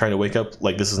yesterday. I keep trying to wake up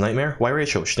like this is a nightmare. Why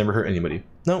Rachel? She never hurt anybody.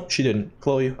 No, she didn't.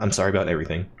 Chloe, I'm sorry about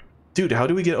everything. Dude, how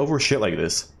do we get over shit like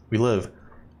this? We live.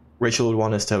 Rachel would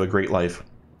want us to have a great life.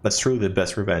 That's truly the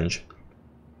best revenge.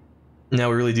 Now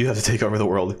we really do have to take over the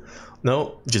world.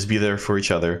 No, just be there for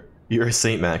each other. You're a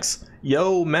saint, Max.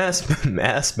 Yo, Max.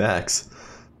 Mass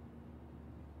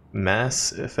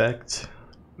Effect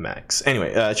Max.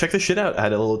 Anyway, check this shit out. I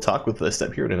had a little talk with the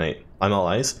Step Hero tonight. I'm all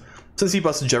eyes. Since he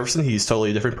busted Jefferson, he's totally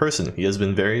a different person. He has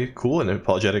been very cool and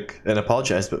apologetic and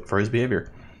apologized for his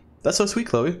behavior. That's so sweet,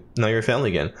 Chloe. Now you're a family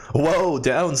again. Whoa,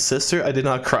 down, sister. I did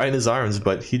not cry in his arms,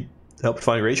 but he helped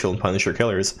find Rachel and punish her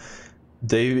killers.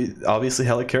 They obviously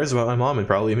hella cares about my mom and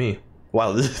probably me.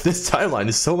 Wow, this timeline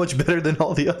is so much better than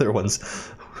all the other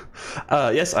ones.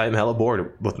 Yes, I am hella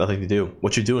bored with nothing to do.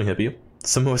 What you doing, hippie?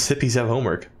 Some of us hippies have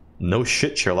homework. No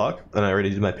shit, Sherlock. And I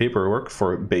already did my paperwork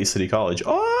for Bay City College.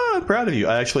 Oh, I'm proud of you.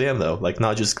 I actually am, though. Like,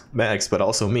 not just Max, but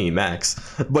also me, Max.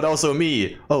 But also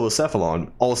me,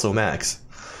 OvoCephalon, also Max.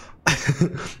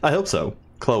 I hope so.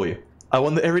 Chloe, I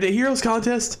won the Everyday Heroes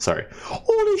contest. Sorry.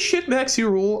 Holy shit, Max, you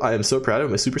rule. I am so proud of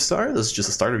my superstar. This is just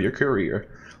the start of your career.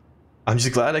 I'm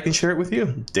just glad I can share it with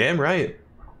you. Damn right.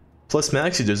 Plus,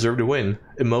 Max, you deserve to win.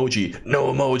 Emoji.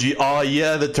 No emoji. Oh,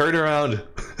 yeah, the turnaround.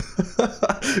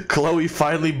 Chloe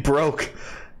finally broke.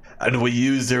 And we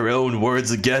used her own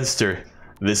words against her.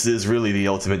 This is really the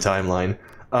ultimate timeline.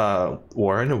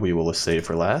 Warren, we will save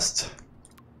for last.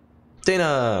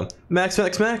 Dana. Max.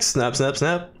 Snap, snap,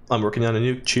 snap. I'm working on a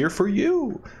new cheer for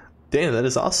you. Dana, that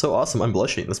is also awesome. I'm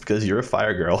blushing. That's because you're a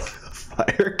fire girl.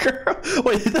 Fire girl?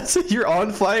 Wait, that's it. You're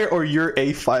on fire or you're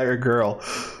a fire girl?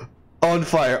 On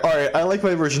fire. Alright, I like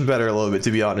my version better a little bit,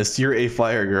 to be honest. You're a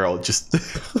fire girl. Just...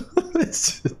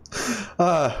 it's just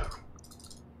Alright,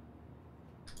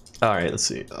 let's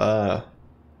see.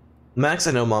 Max,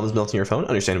 I know mom's melting your phone.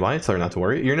 Understand why. Tell her not to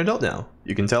worry. You're an adult now.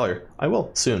 You can tell her. I will,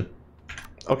 soon.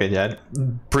 Okay, Dad.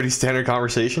 Pretty standard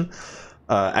conversation.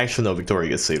 Actually, no, Victoria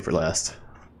gets saved for last.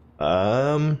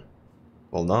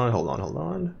 Hold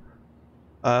on.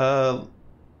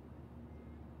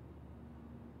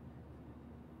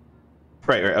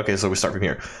 Right, okay, so we start from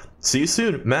here. See you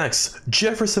soon, Max.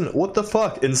 Jefferson, what the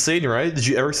fuck? Insane, right? Did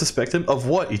you ever suspect him? Of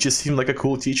what? He just seemed like a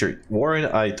cool teacher. Warren,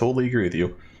 I totally agree with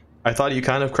you. I thought you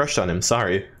kind of crushed on him,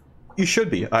 sorry. You should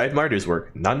be. I admired his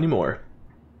work. Not anymore.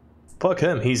 Fuck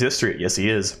him, he's history. Yes, he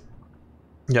is.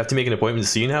 You have to make an appointment to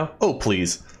see you now? Oh,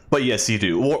 please. But yes, you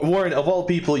do. Warren, of all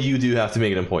people, you do have to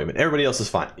make an appointment. Everybody else is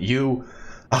fine.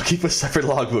 I'll keep a separate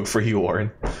logbook for you, Warren.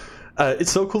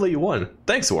 It's so cool that you won.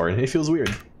 Thanks, Warren. It feels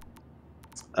weird.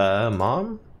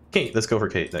 Mom? Kate. Let's go for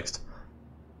Kate next.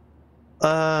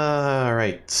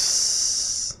 Right.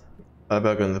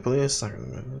 About going to the police. I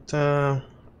think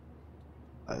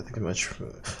I'm much...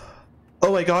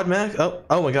 Oh my god, Max.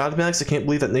 Oh my god, Max. I can't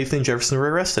believe that Nathan and Jefferson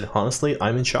were arrested. Honestly,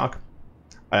 I'm in shock.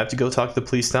 I have to go talk to the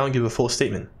police now and give a full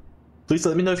statement. Please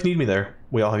let me know if you need me there.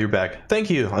 We all have your back. Thank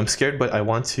you. I'm scared, but I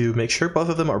want to make sure both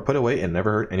of them are put away and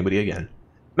never hurt anybody again.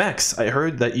 Max, I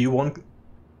heard that you won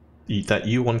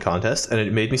contest, and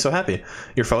it made me so happy.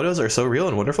 Your photos are so real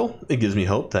and wonderful. It gives me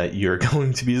hope that you're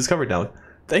going to be discovered now.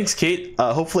 Thanks, Kate.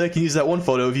 Hopefully I can use that one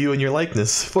photo of you and your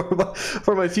likeness for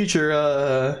my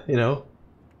future, you know,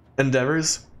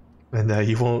 endeavors. And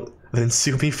you won't then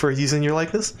sue me for using your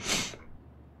likeness.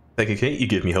 Thank you, Kate. You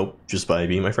give me hope just by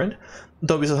being my friend.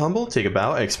 Don't be so humble. Take a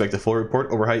bow. I expect a full report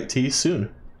over high tea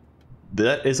soon.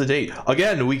 That is a date.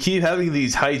 Again, we keep having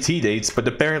these high tea dates, but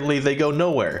apparently they go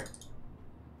nowhere.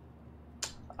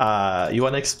 You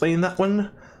want to explain that one?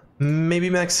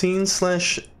 Maybe Maxine /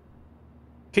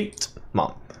 Kate?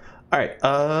 Mom. Alright,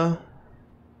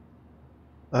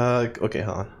 okay,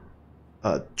 hold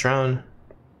on. Drown.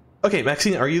 Okay,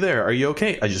 Maxine, are you there? Are you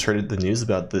okay? I just heard the news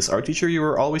about this art teacher you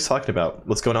were always talking about.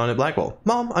 What's going on at Blackwell?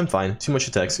 Mom, I'm fine. Too much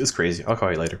to text. It's crazy. I'll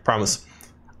call you later. Promise.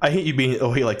 I hate you being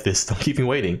away like this. Don't keep me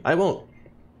waiting. I won't.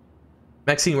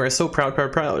 Maxine, we're so proud.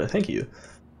 Thank you.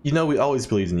 You know we always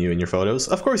believed in you and your photos.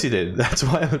 Of course you did. That's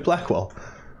why I'm at Blackwell.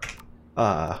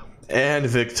 And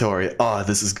Victoria.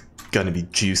 This is gonna be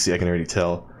juicy. I can already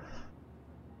tell.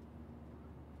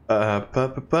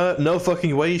 No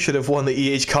fucking way you should have won the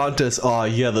EH contest.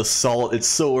 Yeah, the salt, it's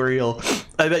so real.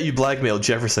 I bet you blackmailed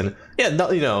Jefferson. Yeah,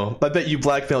 not, you know, I bet you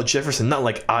blackmailed Jefferson. Not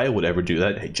like I would ever do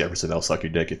that. Hey, Jefferson, I'll suck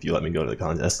your dick if you let me go to the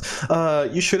contest.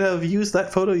 You should have used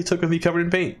that photo you took of me covered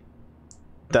in paint.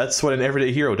 That's what an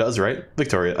everyday hero does, right?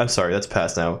 Victoria, I'm sorry, that's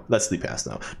past now. That's the past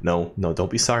now. No,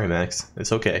 don't be sorry, Max.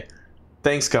 It's okay.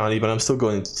 Thanks, Gandhi, but I'm still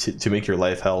going to make your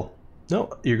life hell. No,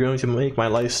 you're going to make my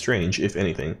life strange, if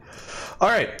anything.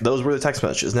 Alright, those were the text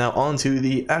messages. Now on to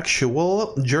the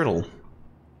actual journal.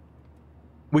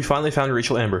 We finally found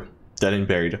Rachel Amber, dead and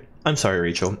buried. I'm sorry,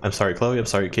 Rachel. I'm sorry, Chloe. I'm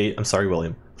sorry, Kate. I'm sorry,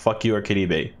 William. Fuck you, Arcadia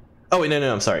Bay. Oh, wait,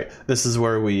 no, I'm sorry. This is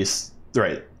where we...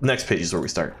 Right, next page is where we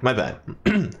start. My bad.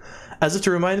 As if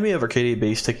to remind me of Arcadia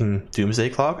Bay's ticking doomsday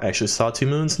clock, I actually saw 2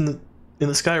 moons in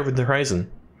the sky over the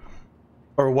horizon.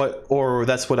 Or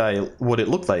that's what it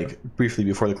looked like briefly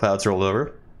before the clouds rolled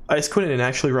over. I squinted and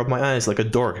actually rubbed my eyes like a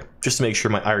dork, just to make sure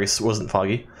my iris wasn't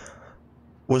foggy.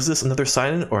 Was this another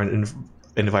sign or an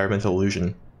environmental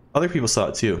illusion? Other people saw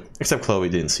it too, except Chloe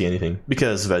didn't see anything,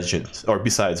 besides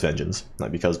vengeance,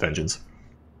 not because vengeance.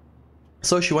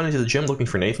 So she went into the gym looking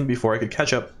for Nathan before I could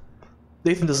catch up.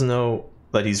 Nathan doesn't know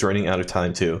that he's running out of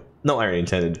time too. No irony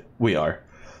intended, we are.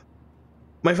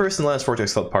 My first and last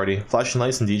Vortex Club party, flashing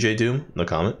lights and DJ Doom, no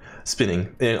comment,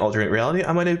 spinning. In an alternate reality,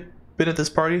 I might have been at this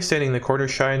party, standing in the corner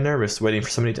shy and nervous, waiting for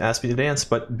somebody to ask me to dance,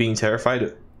 but being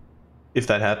terrified if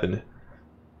that happened.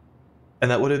 And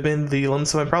that would have been the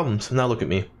limits of my problems. Now look at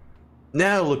me.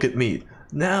 Now look at me.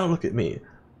 Now look at me.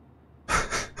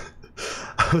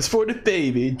 I was born a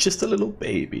baby, just a little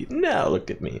baby. Now look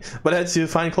at me. But I had to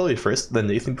find Chloe first, then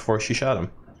Nathan before she shot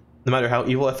him. No matter how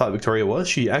evil I thought Victoria was,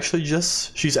 she's actually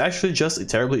just a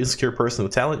terribly insecure person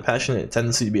with talent, passion, and a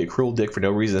tendency to be a cruel dick for no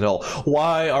reason at all.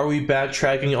 Why are we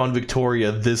backtracking on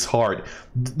Victoria this hard?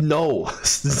 No,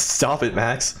 stop it,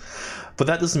 Max. But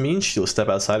that doesn't mean she'll step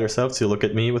outside herself to look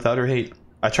at me without her hate.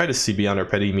 I try to see beyond her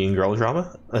petty mean girl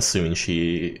drama, assuming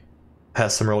she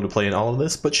has some role to play in all of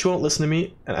this, but she won't listen to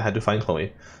me, and I had to find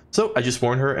Chloe. So I just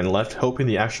warned her and left, hoping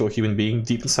the actual human being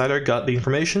deep inside her got the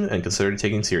information and considered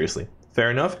taking it seriously.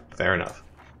 Fair enough? Fair enough.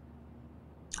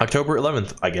 October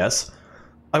 11th, I guess.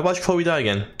 I watched Chloe die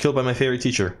again, killed by my favorite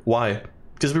teacher. Why?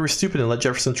 Because we were stupid and let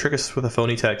Jefferson trick us with a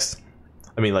phony text.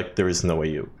 I mean, like, there was no way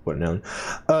you would have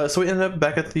known. So we ended up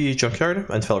back at the junkyard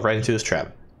and fell right into his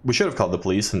trap. We should have called the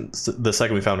police, and the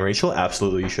second we found Rachel,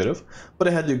 absolutely should have. But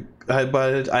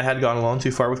I had gone along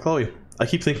too far with Chloe. I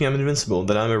keep thinking I'm invincible,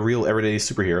 that I'm a real everyday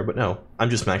superhero, but no, I'm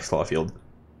just Max Clawfield.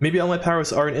 Maybe all my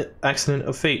powers are an accident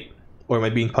of fate, or am I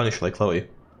being punished like Chloe?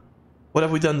 What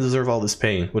have we done to deserve all this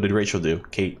pain? What did Rachel do?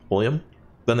 Kate? William?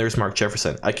 Then there's Mark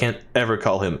Jefferson. I can't ever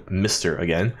call him Mr.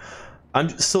 again. I'm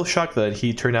still shocked that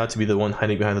he turned out to be the one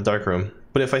hiding behind the darkroom.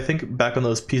 But if I think back on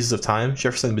those pieces of time,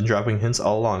 Jefferson had been dropping hints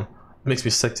all along. It makes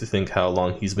me sick to think how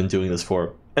long he's been doing this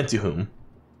for, and to whom.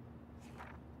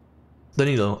 The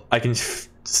needle. I can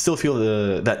still feel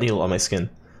that needle on my skin.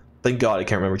 Thank God I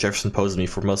can't remember Jefferson posed me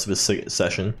for most of his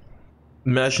session.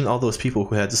 Imagine all those people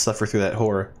who had to suffer through that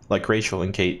horror, like Rachel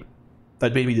and Kate.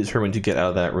 That made me determined to get out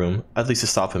of that room, at least to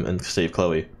stop him and save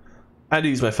Chloe. I had to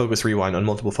use my focus rewind on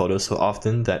multiple photos so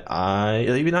often that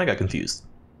even I got confused.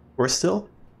 Worse still,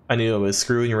 I knew I was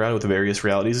screwing around with various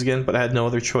realities again, but I had no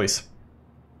other choice.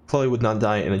 Chloe would not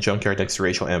die in a junkyard next to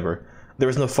Rachel Amber. There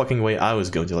was no fucking way I was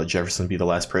going to let Jefferson be the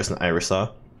last person I ever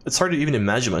saw. It's hard to even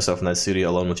imagine myself in that studio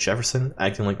alone with Jefferson,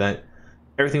 acting like that.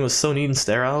 Everything was so neat and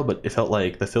sterile, but it felt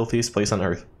like the filthiest place on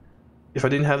earth. If I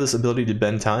didn't have this ability to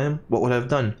bend time, what would I have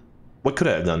done? What could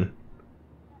I have done?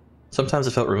 Sometimes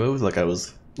I felt removed, like I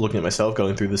was looking at myself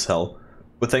going through this hell.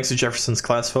 But thanks to Jefferson's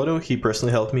class photo, he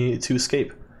personally helped me to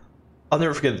escape. I'll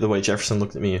never forget the way Jefferson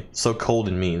looked at me, so cold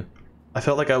and mean. I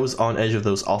felt like I was on edge of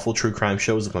those awful true crime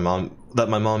shows that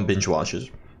my mom binge watches.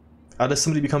 How does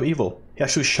somebody become evil? He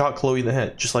actually shot Chloe in the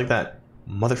head, just like that.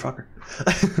 Motherfucker.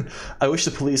 I wish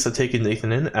the police had taken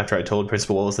Nathan in after I told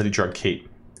Principal Wallace that he drugged Kate.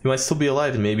 He might still be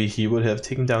alive and maybe he would have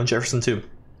taken down Jefferson too.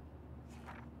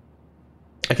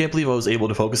 I can't believe I was able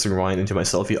to focus and rewind into my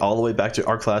selfie all the way back to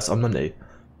art class on Monday.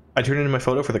 I turned in my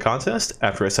photo for the contest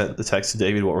after I sent the text to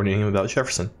David warning him about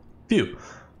Jefferson. Phew.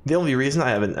 The only reason I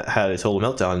haven't had a total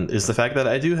meltdown is the fact that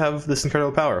I do have this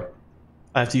incredible power.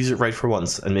 I have to use it right for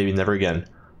once, and maybe never again.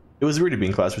 It was weird to be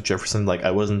in class with Jefferson, like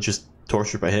I wasn't just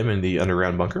tortured by him in the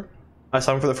underground bunker. I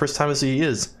saw him for the first time as he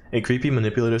is, a creepy,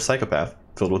 manipulative psychopath,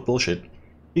 filled with bullshit.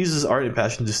 He uses art and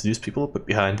passion to seduce people, but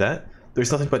behind that,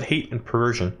 there's nothing but hate and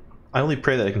perversion. I only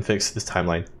pray that I can fix this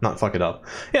timeline, not fuck it up.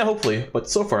 Yeah, hopefully, but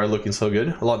so far looking so good.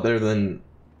 A lot better than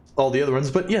all the other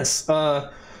ones, but yes,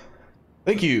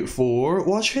 thank you for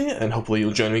watching, and hopefully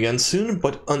you'll join me again soon,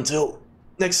 but until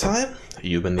next time,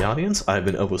 you've been the audience, I've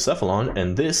been OvoCephalon,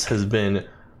 and this has been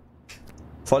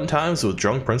Fun Times with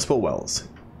Drunk Principal Wells,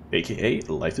 aka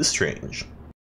Life is Strange.